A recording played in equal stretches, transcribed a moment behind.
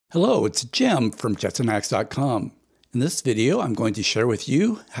Hello, it's Jim from jetsonhacks.com. In this video, I'm going to share with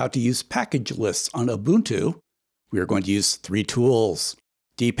you how to use package lists on Ubuntu. We are going to use three tools: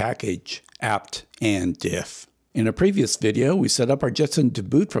 dpkg, apt, and diff. In a previous video, we set up our Jetson to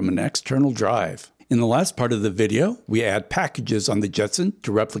boot from an external drive. In the last part of the video, we add packages on the Jetson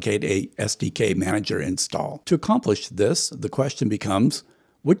to replicate a SDK manager install. To accomplish this, the question becomes,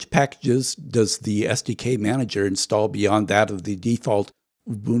 which packages does the SDK manager install beyond that of the default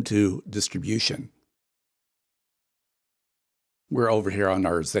Ubuntu distribution? We're over here on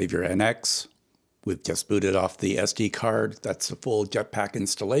our Xavier NX. We've just booted off the SD card. That's the full Jetpack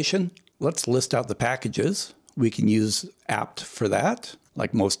installation. Let's list out the packages. We can use apt for that.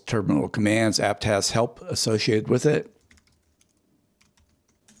 Like most terminal commands, apt has help associated with it.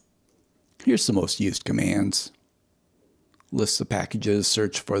 Here's the most used commands. List the packages,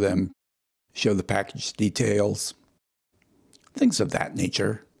 search for them, show the package details. Things of that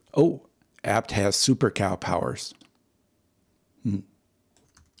nature. Oh, apt has super cow powers.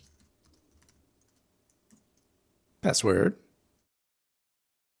 Password.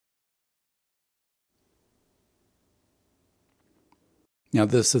 Now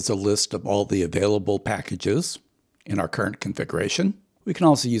this is a list of all the available packages in our current configuration. We can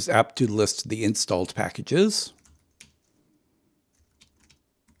also use apt to list the installed packages.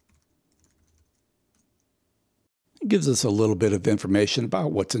 It gives us a little bit of information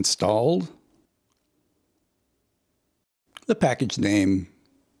about what's installed. The package name,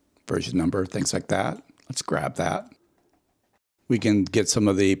 version number, things like that. Let's grab that. We can get some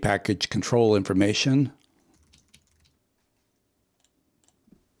of the package control information.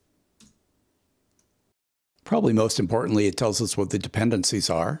 Probably most importantly, it tells us what the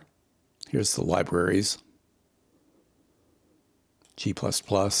dependencies are. Here's the libraries: G++,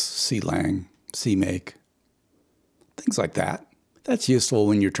 clang, cmake. Things like that. That's useful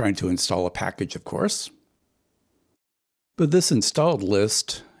when you're trying to install a package, of course. But this installed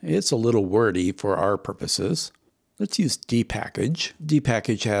list, it's a little wordy for our purposes. Let's use dpkg.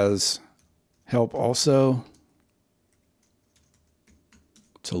 Dpkg has help also.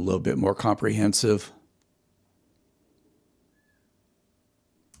 It's a little bit more comprehensive.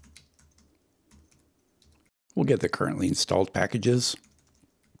 We'll get the currently installed packages.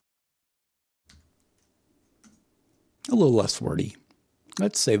 A little less wordy.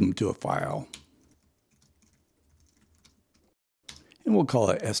 Let's save them to a file. And we'll call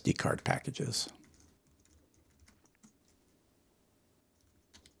it SD card packages.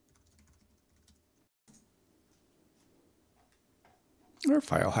 Our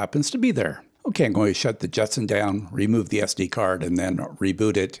file happens to be there. Okay, I'm going to shut the Jetson down, remove the SD card, and then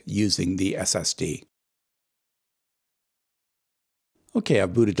reboot it using the SSD. Okay,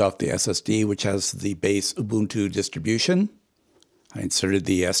 I've booted off the SSD, which has the base Ubuntu distribution. I inserted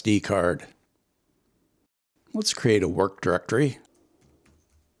the SD card. Let's create a work directory.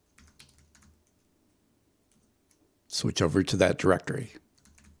 Switch over to that directory.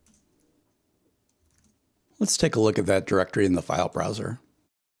 Let's take a look at that directory in the file browser.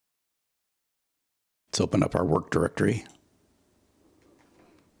 Let's open up our work directory.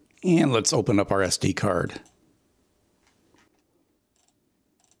 And let's open up our SD card.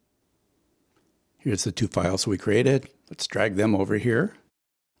 Here's the two files we created. Let's drag them over here.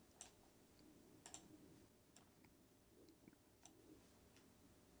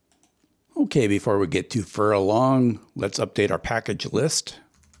 Okay, before we get too far along, let's update our package list.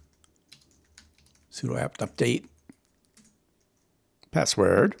 Sudo apt update.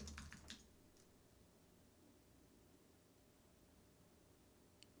 Password.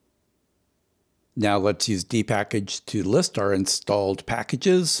 Now let's use dpkg to list our installed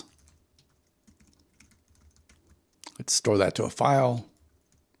packages. Let's store that to a file.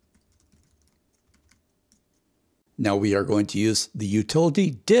 Now we are going to use the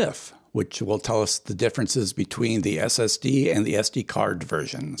utility diff, which will tell us the differences between the SSD and the SD card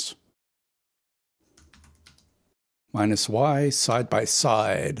versions. -y side by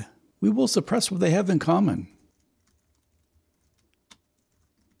side. We will suppress what they have in common.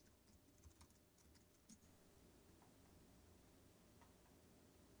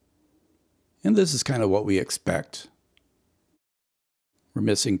 And this is kind of what we expect. We're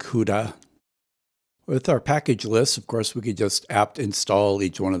missing cuda. With our package list, of course, we could just apt install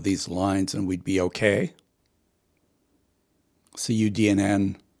each one of these lines and we'd be okay.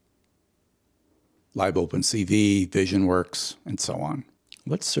 cudnn, libopencv, visionworks, and so on.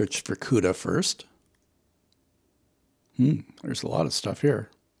 Let's search for cuda first. There's a lot of stuff here.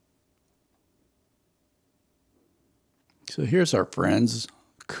 So here's our friends.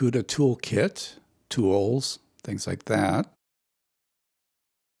 Cuda toolkit, tools, things like that.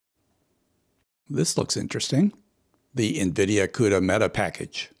 This looks interesting. The NVIDIA CUDA meta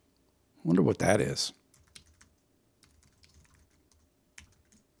package. Wonder what that is.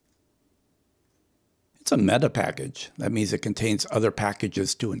 It's a meta package. That means it contains other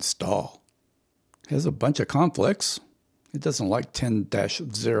packages to install. It has a bunch of conflicts. It doesn't like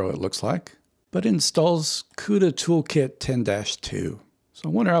 10-0, it looks like, but it installs CUDA Toolkit 10-2. So I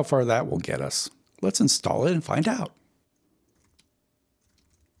wonder how far that will get us. Let's install it and find out.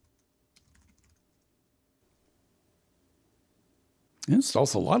 It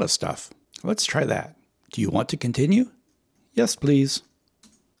installs a lot of stuff. Let's try that. Do you want to continue? Yes, please.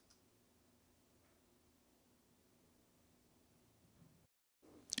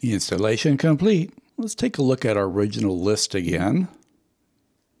 Installation complete. Let's take a look at our original list again.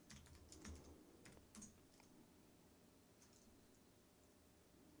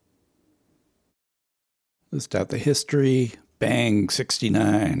 List out the history. Bang,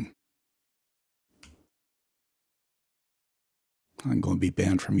 69. I'm going to be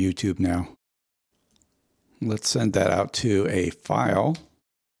banned from YouTube now. Let's send that out to a file.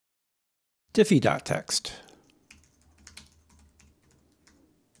 Diffy.txt.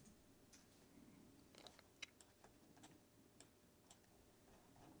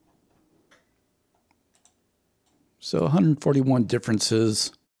 So 141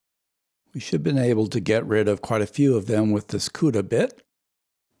 differences. We should have been able to get rid of quite a few of them with this CUDA bit.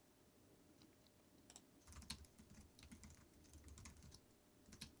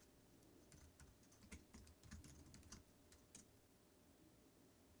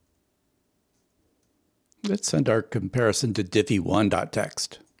 Let's send our comparison to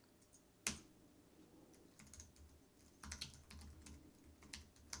diffy1.txt.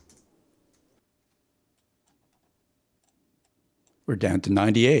 We're down to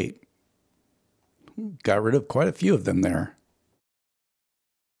 98. Got rid of quite a few of them there.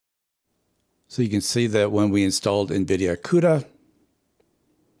 So you can see that when we installed NVIDIA CUDA,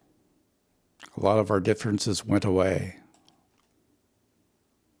 a lot of our differences went away.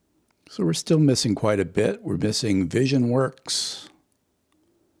 So we're still missing quite a bit. We're missing VisionWorks,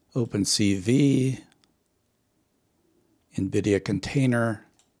 OpenCV, NVIDIA Container.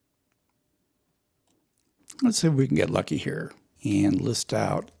 Let's see if we can get lucky here and list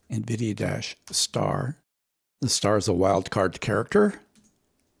out NVIDIA-star. The star is a wildcard character.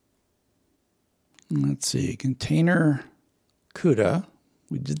 Let's see, Container, CUDA.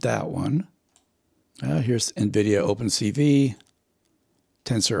 We did that one. Here's NVIDIA OpenCV.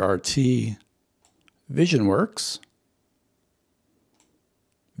 TensorRT, VisionWorks,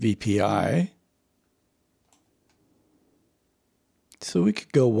 VPI. So we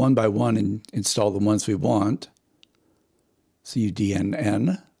could go one by one and install the ones we want.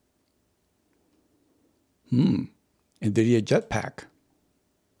 CUDNN. nvidia-jetpack.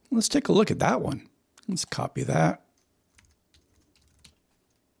 Let's take a look at that one. Let's copy that.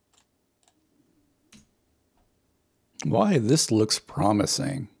 Why, this looks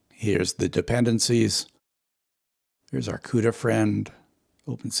promising. Here's the dependencies. Here's our CUDA friend,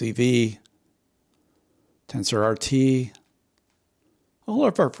 OpenCV, TensorRT. All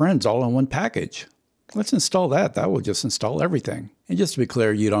of our friends all in one package. Let's install that. That will just install everything. And just to be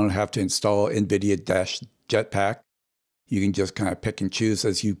clear, you don't have to install nvidia-jetpack. You can just kind of pick and choose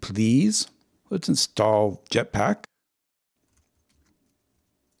as you please. Let's install Jetpack.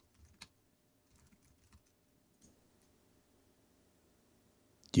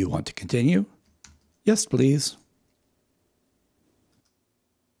 Do you want to continue? Yes, please.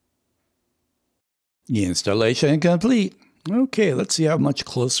 Installation complete. Okay, let's see how much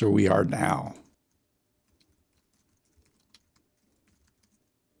closer we are now.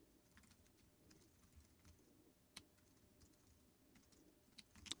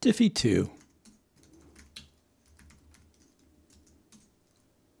 Diffy 2.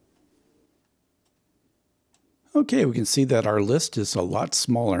 Okay, we can see that our list is a lot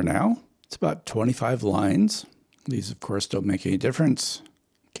smaller now. It's about 25 lines. These, of course, don't make any difference.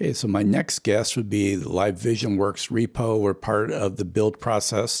 Okay, so my next guess would be the Live VisionWorks repo. We're part of the build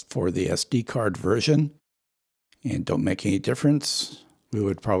process for the SD card version and don't make any difference. We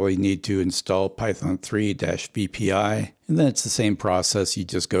would probably need to install Python 3-VPI, and then it's the same process. You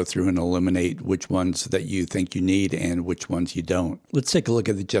just go through and eliminate which ones that you think you need and which ones you don't. Let's take a look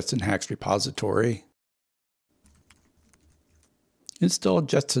at the Jetson Hacks repository. Install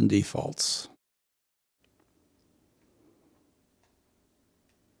Jetson defaults.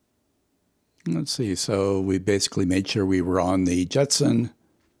 Let's see, so we basically made sure we were on the Jetson.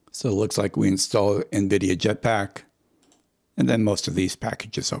 So it looks like we installed nvidia-jetpack, and then most of these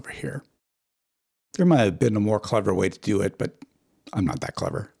packages over here. There might have been a more clever way to do it, but I'm not that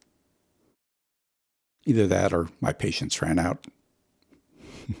clever. Either that or my patience ran out.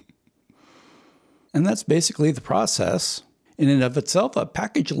 And that's basically the process. In and of itself, a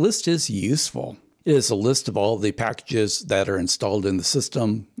package list is useful. It is a list of all the packages that are installed in the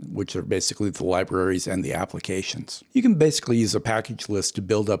system, which are basically the libraries and the applications. You can basically use a package list to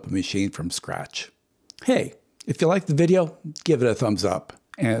build up a machine from scratch. Hey, if you liked the video, give it a thumbs up.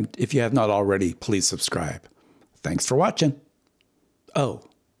 And if you have not already, please subscribe. Thanks for watching. Oh,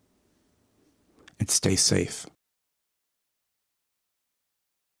 and stay safe.